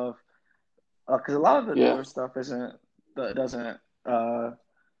classic stuff because a lot of the Yeah. newer stuff isn't that doesn't uh,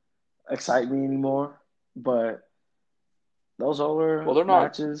 excite me anymore. But those Well, older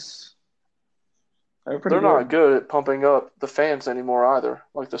matches, they're pretty they're not good. good at pumping up the fans anymore either.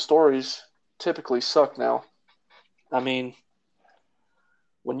 Like the stories typically suck now. I mean,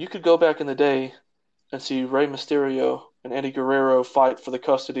 when you could go back in the day and see Rey Mysterio and Eddie Guerrero fight for the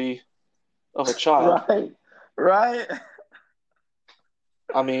custody of a child, Right, right.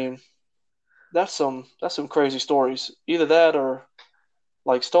 I mean, that's some crazy stories. Either that or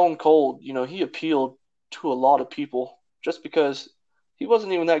like Stone Cold, you know, he appealed to a lot of people just because he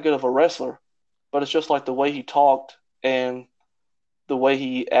wasn't even that good of a wrestler, but it's just like the way he talked and the way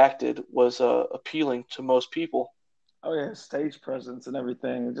he acted was appealing to most people. Oh yeah, stage presence and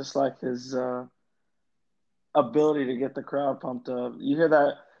everything. Just like his ability to get the crowd pumped up. You hear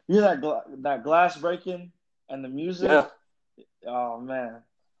that glass breaking and the music. Yeah, Oh man,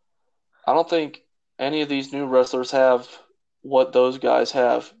 I don't think any of these new wrestlers have what those guys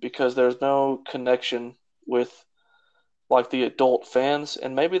have because there's no connection with like the adult fans,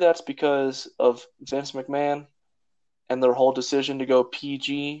 and maybe that's because of Vince McMahon and their whole decision to go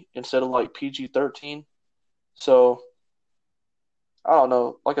PG instead of like PG-13. So I don't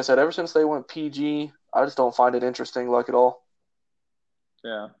know. Like I said, ever since they went PG, I just don't find it interesting like at all.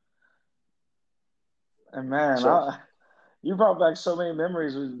 Yeah. And man, So, you brought back so many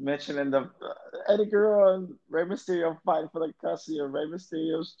memories with mentioning the Eddie Guerrero and Rey Mysterio fighting for the custody of Rey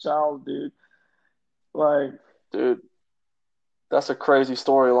Mysterio's child, dude. Like, dude, that's a crazy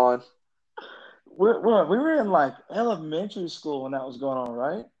storyline. we were in like elementary school when that was going on,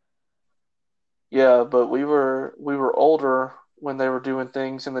 right? Yeah, but we were older when they were doing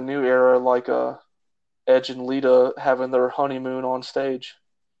things in the new era, like Edge and Lita having their honeymoon on stage.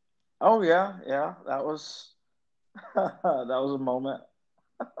 Oh yeah, yeah. That was that was a moment.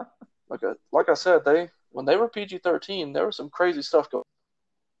 Like I said, they when they were PG-13, there was some crazy stuff going.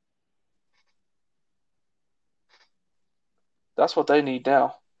 That's what they need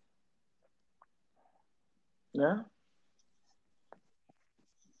now. Yeah.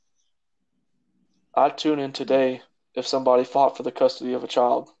 I'd tune in today if somebody fought for the custody of a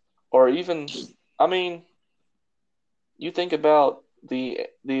child, or even, I mean, you think about the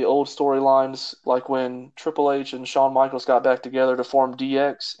old storylines, like when Triple H and Shawn Michaels got back together to form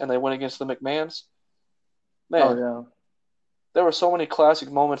DX, and they went against the McMahons. Oh Man, yeah. there were so many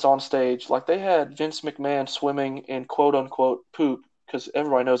classic moments on stage. Like they had Vince McMahon swimming in quote unquote poop because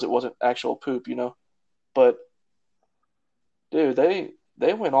everybody knows it wasn't actual poop, you know. But dude,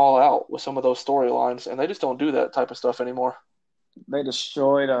 they went all out with some of those storylines, and they just don't do that type of stuff anymore. They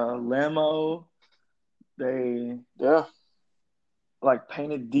destroyed a limo. They Yeah, like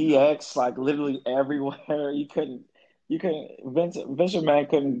painted DX like literally everywhere. You couldn't Vince McMahon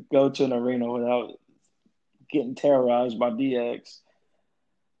couldn't go to an arena without getting terrorized by DX.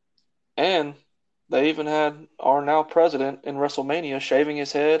 and they even had our now president in WrestleMania shaving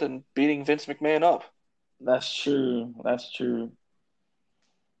his head and beating Vince McMahon up. That's true. That's true.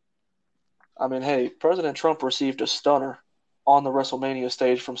 I mean, hey, President Trump received a stunner on the WrestleMania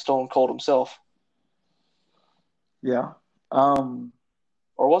stage from Stone Cold himself. Yeah. Um,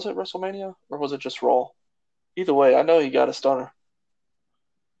 Or was it WrestleMania? Or was it just Raw? Either way, I know he got a stunner.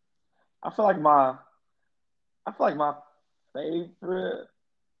 I feel like my I feel like favorite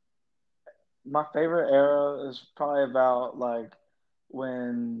my favorite era is probably about like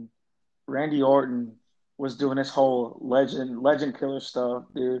when Randy Orton was doing his whole legend killer stuff,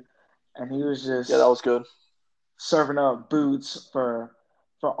 dude, and he was Yeah, that just was good. serving up boots for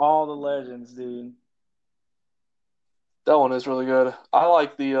all the legends, dude. That one is really good. I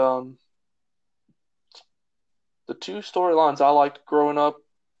like the two storylines I liked growing up.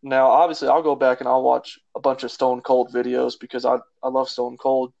 Now, obviously, I'll go back and I'll watch a bunch of Stone Cold videos because I love Stone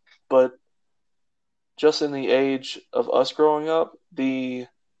Cold. But just in the age of us growing up, the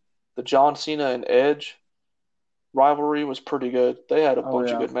John Cena and Edge rivalry was pretty good. They had a Oh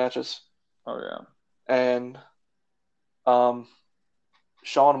bunch of yeah, good matches. oh yeah. And um,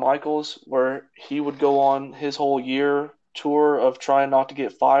 Shawn Michaels, where he would go on his whole year tour of trying not to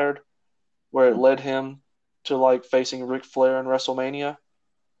get fired, where it led him to like facing Ric Flair in WrestleMania.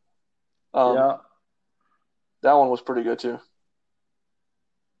 Um, Yeah, that one was pretty good too.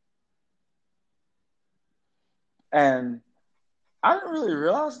 and I didn't really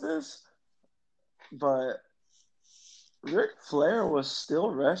realize this, but Ric Flair was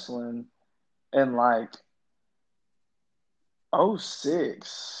still wrestling in like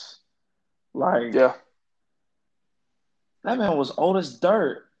 '06. Like Yeah, that man was old as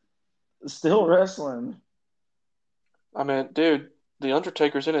dirt, still wrestling. I mean, dude, the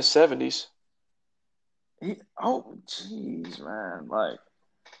Undertaker's in his 70s. Oh, jeez, man. Like,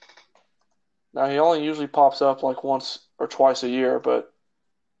 Now he only usually pops up like once or twice a year, but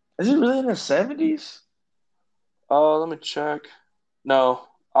is he really in his 70s? let me check. No,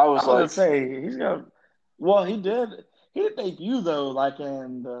 I I was was gonna like, say he's got. Well, he did. He did debut though, like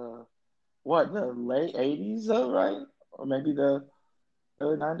in the late '80s, though, right? Or maybe the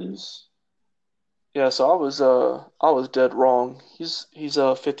early '90s. yeah. So I was dead wrong. He's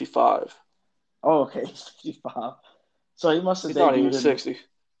 55. Oh, okay, he's 55. So he must have He's not even debuted 60.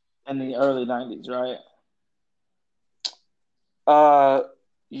 in the early '90s, right? Uh,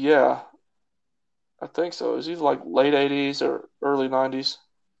 yeah, I think so. Is he like late 80s or early 90s?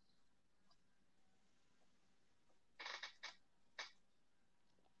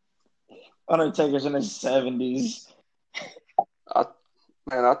 Undertaker's in his 70s. I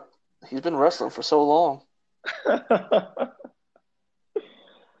man, I he's been wrestling for so long.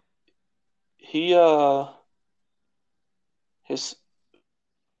 he his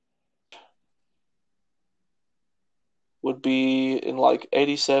would be in like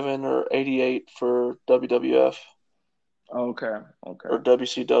 87 or 88 for WWF Okay, or okay.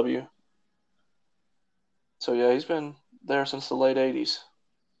 WCW. So yeah, he's been there since the late 80s.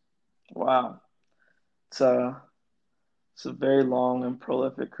 Wow. It's a it's a very long and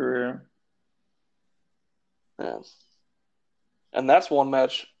prolific career. Yeah. And that's one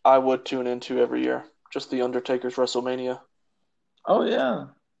match I would tune into every year. Just the Undertaker's WrestleMania. Oh yeah.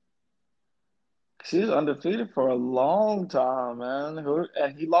 He was undefeated for a long time, man.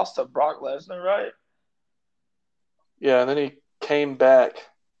 And he lost to Brock Lesnar, right? Yeah, and then he came back.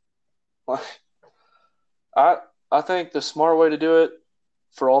 Like I I think the smart way to do it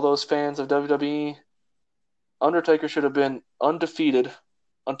for all those fans of WWE, Undertaker should have been undefeated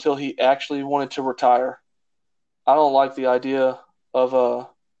until he actually wanted to retire. I don't like the idea of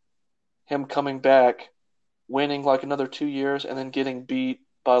him coming back, winning like another 2 years, and then getting beat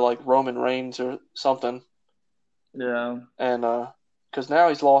by like Roman Reigns or something. Yeah. And because now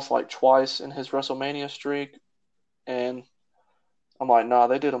he's lost like twice in his WrestleMania streak, and I'm like, nah,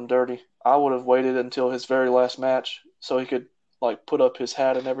 they did him dirty. I would have waited until his very last match so he could like put up his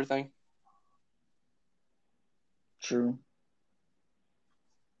hat and everything. True.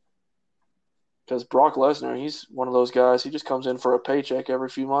 Because Brock Lesnar, he's one of those guys. He just comes in for a paycheck every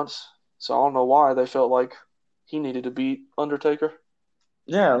few months. So I don't know why they felt like he needed to beat Undertaker.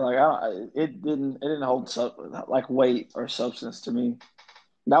 Yeah, like it didn't hold like weight or substance to me.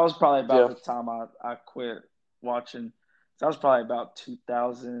 That was probably about Yeah, the time I quit watching. That was probably about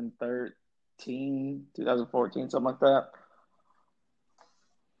 2013, 2014, something like that.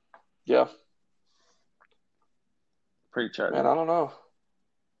 yeah, Pretty man. tragic. I don't know.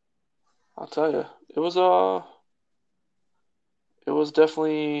 I'll tell you, it was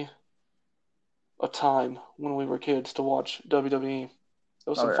definitely a time when we were kids to watch WWE. It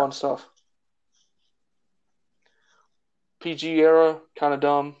was Oh some yeah. fun stuff. PG era, kind of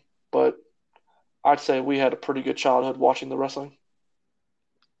dumb, but I'd say we had a pretty good childhood watching the wrestling.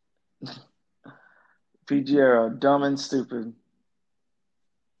 PG era, dumb and stupid.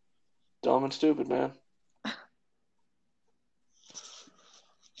 Dumb and stupid, man.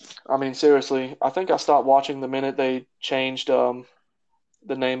 I mean, seriously, I think I stopped watching the minute they changed the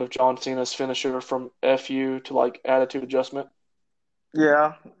name of John Cena's finisher from FU to like Attitude Adjustment.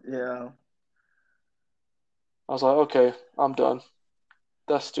 Yeah, yeah. I was like, okay, I'm done.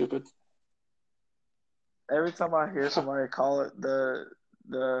 That's stupid. Every time I hear somebody call it the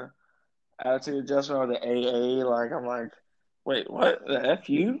attitude adjustment or the AA, like I'm like, wait, what? The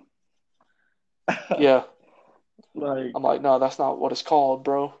FU? Yeah, Like I'm like, no, that's not what it's called,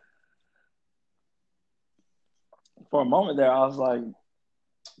 bro. for a moment there, I was like,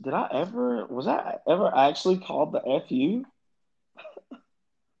 was I ever actually called the FU?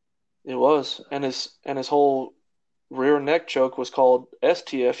 It was, and his whole rear neck choke was called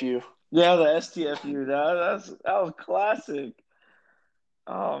STFU. Yeah, the STFU. That was classic.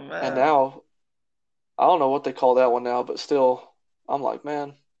 Oh And man, now I don't know what they call that one now, but still, I'm like,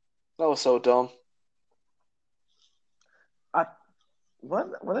 man, that was so dumb. I what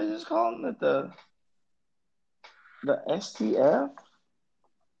they just calling it the STF?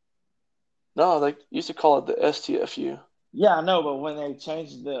 No, they used to call it the STFU. Yeah, I know, but when they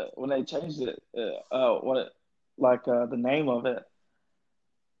changed it, what it like the name of it,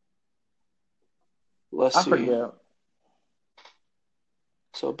 Let's I see. forget.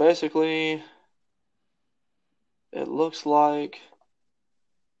 So basically, it looks like,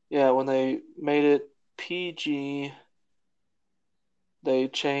 yeah, when they made it PG, they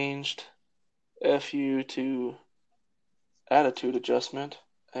changed FU to attitude adjustment.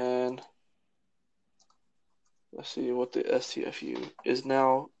 And let's see what the STFU is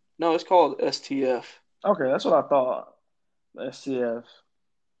now. No, it's called STF. Okay, that's what I thought. The STF.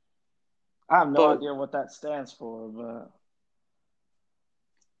 I have no But idea what that stands for, but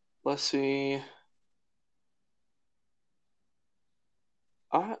let's see.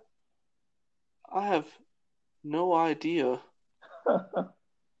 I I have no idea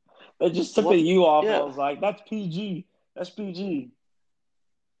they just took the what. U off and I Yeah, was like, that's PG. That's PG.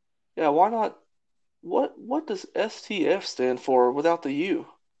 yeah. Why not? What does STF stand for without the U?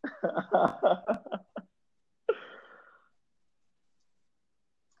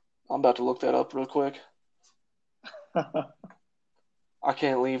 I'm about to look that up real quick. I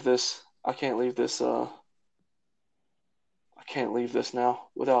can't leave this. I can't leave this. I can't leave this now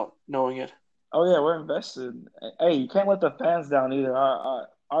without knowing it. Oh yeah, we're invested. Hey, you can't let the fans down either.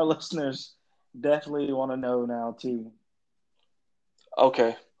 Our listeners definitely want to know now too.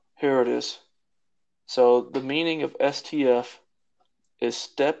 Okay, here it is. So the meaning of STF is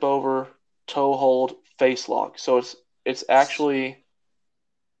step over, toe hold, face lock. So it's actually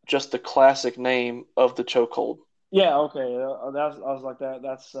just the classic name of the chokehold. Yeah, okay. I was like that.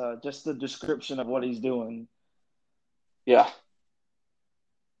 That's just the description of what he's doing. Yeah.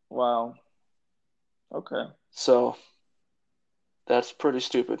 Wow. Okay. So that's pretty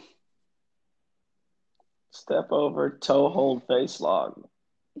stupid. Step over, toe hold, face lock.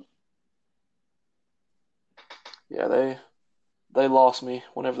 Yeah, they lost me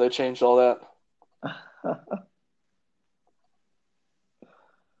whenever they changed all that.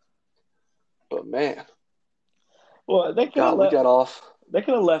 But man, Well, God, we got off. they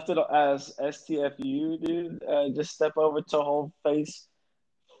could have left it as STFU, dude. Just step over, toe hold,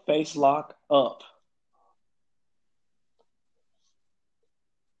 face lock up.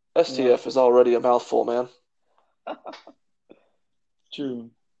 You know, STF is already a mouthful, man. true.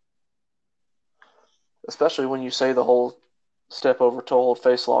 Especially when you say the whole step over toe hold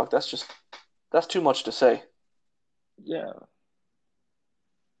face lock. That's too much to say. Yeah.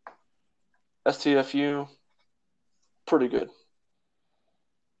 STFU, pretty good.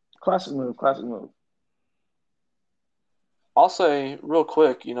 Classic move. Classic move. I'll say real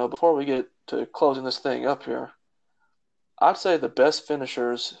quick, before we get to closing this thing up here, I'd say the best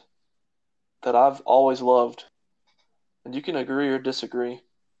finishers that I've always loved, and you can agree or disagree,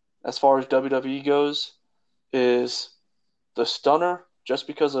 as far as WWE goes, is the stunner, just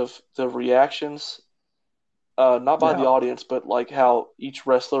because of the reactions, not by the Yeah. audience, but like how each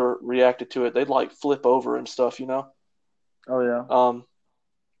wrestler reacted to it. They'd like flip over and stuff. Oh yeah. Um,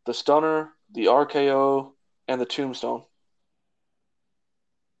 the stunner, the RKO, and the tombstone.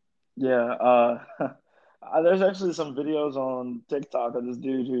 Yeah. There's actually some videos on TikTok of this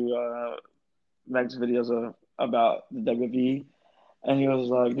dude who makes videos about the WWE, and he was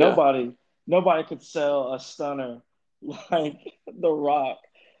like, Yeah. nobody could sell a stunner like The Rock.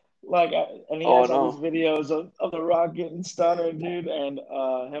 Like, and he Oh, I has all these know. videos of The Rock getting stunner, dude, and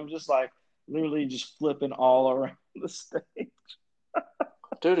him just like literally just flipping all around the stage.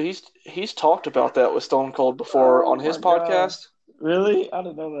 Dude, he's talked about that with Stone Cold before Oh on his my God. podcast. Really? I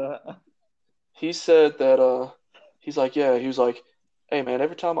didn't know that. He said that he's like, yeah, he was like, hey man,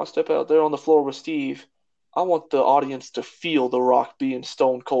 every time I step out there on the floor with Steve, I want the audience to feel The Rock being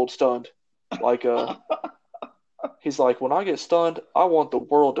Stone Cold stunned. Like he's like, when I get stunned, I want the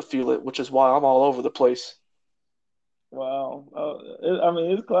world to feel it, which is why I'm all over the place. Wow. I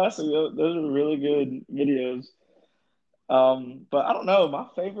mean, it's classic. Those are really good videos. But I don't know. My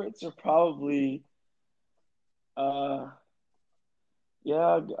favorites are probably, uh,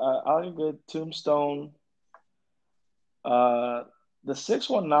 yeah, I like a good Tombstone. Uh, the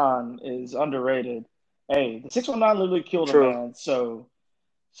 619 is underrated. Hey, the 619 literally killed a True, man. So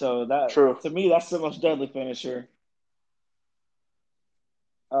that true. to me, that's the most deadly finisher.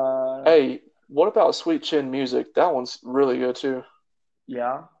 Uh, Hey, what about Sweet Chin Music? That one's really good too.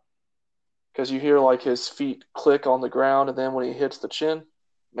 yeah, Because you hear like his feet click on the ground, and then when he hits the chin,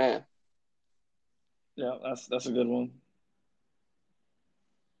 man, yeah, that's a good one.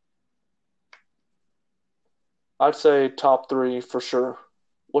 I'd say top three for sure.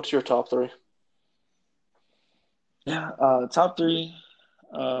 What's your top three? Yeah, top three,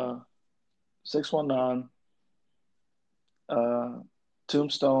 uh, 619, uh,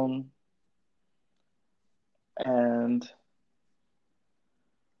 Tombstone, and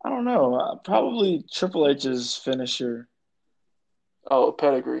I don't know, probably Triple H's finisher. Oh,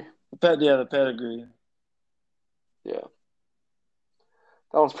 pedigree. The pedigree. Yeah,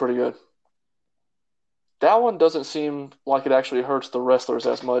 that one's pretty good. That one doesn't seem like it actually hurts the wrestlers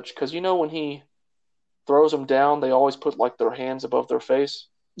as much because when he throws them down, they always put like their hands above their face.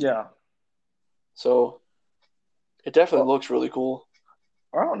 Yeah. So it definitely Well, looks really cool.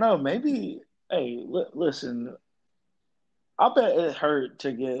 I don't know. Maybe. Hey, listen. I bet it hurt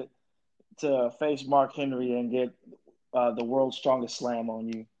to get to face Mark Henry and get the world's strongest slam on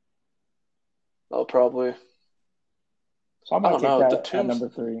you. Oh, probably. So I I might don't take know. that at number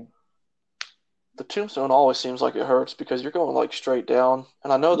three. The tombstone always seems like it hurts because you're going like straight down,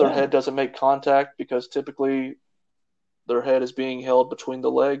 and I know their Yeah. head doesn't make contact because typically their head is being held between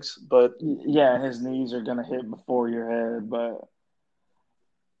the legs, but Yeah, his knees are gonna hit before your head, but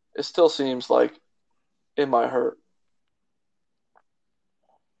it still seems like it might hurt.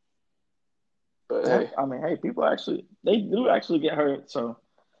 But yeah, hey, I mean, hey, people actually they do actually get hurt. So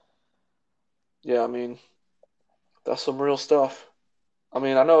yeah, I mean, that's some real stuff. I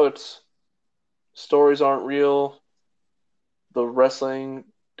mean, I know it's stories aren't real, the wrestling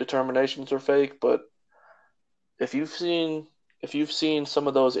determinations are fake, but if you've seen if you've seen some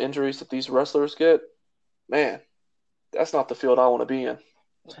of those injuries that these wrestlers get, man, that's not the field I want to be in.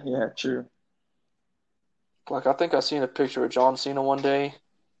 Yeah, true. Like, I think I seen a picture of John Cena one day,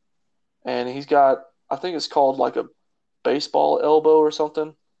 and he's got, I think it's called like a baseball elbow or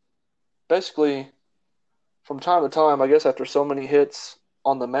something. Basically, from time to time, I guess after so many hits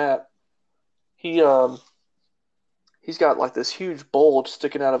on the mat, he he's got like this huge bulge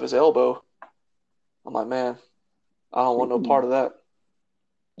sticking out of his elbow. I'm like, man, I don't want no part Ooh. of that.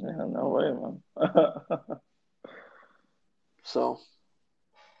 Yeah, no way, man. So,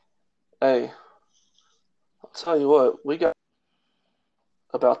 hey, I'll tell you what, we got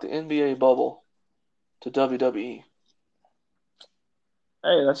about the NBA bubble to WWE.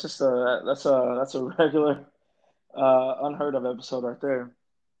 Hey, that's a regular, unheard of episode right there.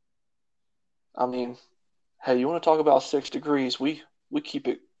 I mean, hey, you want to talk about 6 degrees? We keep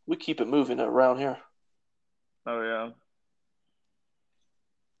it moving around here. Oh yeah,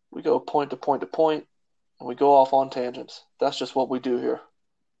 We go point to point to point, and we go off on tangents. That's just what we do here.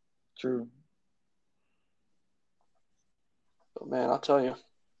 true. But man, I'll tell you,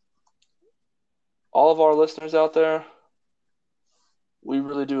 all of our listeners out there, we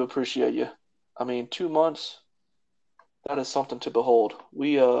really do appreciate you. I mean, 2 months, that is something to behold.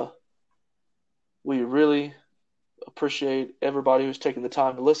 We really appreciate everybody who's taking the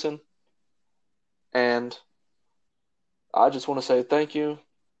time to listen, and I just want to say thank you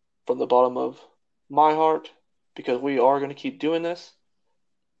from the bottom of my heart because we are going to keep doing this.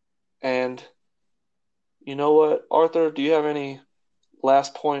 And you know what, Arthur, do you have any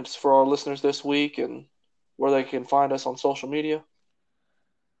last points for our listeners this week and where they can find us on social media?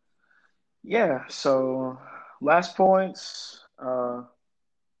 Yeah. So, last points.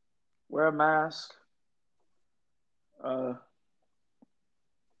 Wear a mask. Uh,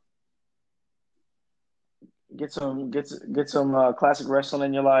 get some classic wrestling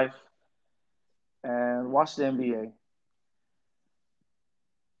in your life, and watch the NBA.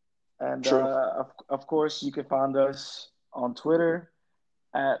 And True. of course, you can find us on Twitter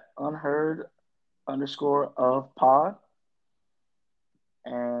at unheard_of pod,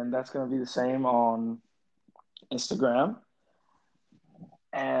 and that's going to be the same on Instagram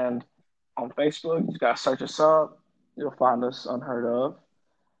and on Facebook. You just got to search us up. You'll find us unheard of.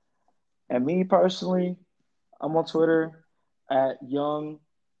 And me personally, I'm on Twitter at young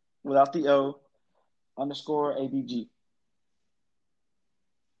without the O underscore ABG.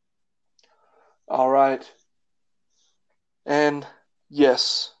 All right. And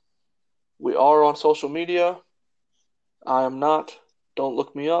yes, we are on social media. I am not. Don't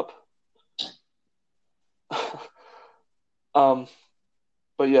look me up. um,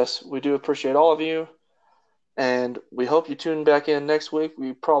 but yes, we do appreciate all of you. And we hope you tune back in next week.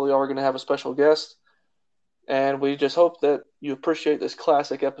 We probably are going to have a special guest. And we just hope that you appreciate this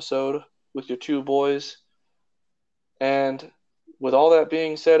classic episode with your two boys. And with all that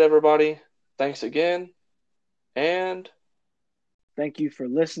being said, everybody, thanks again. And Thank you for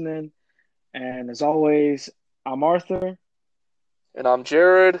listening. And as always, I'm Arthur. I'm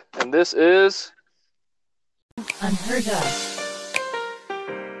Jared, and this is Unheard of.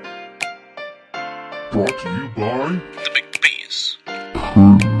 Brought to you by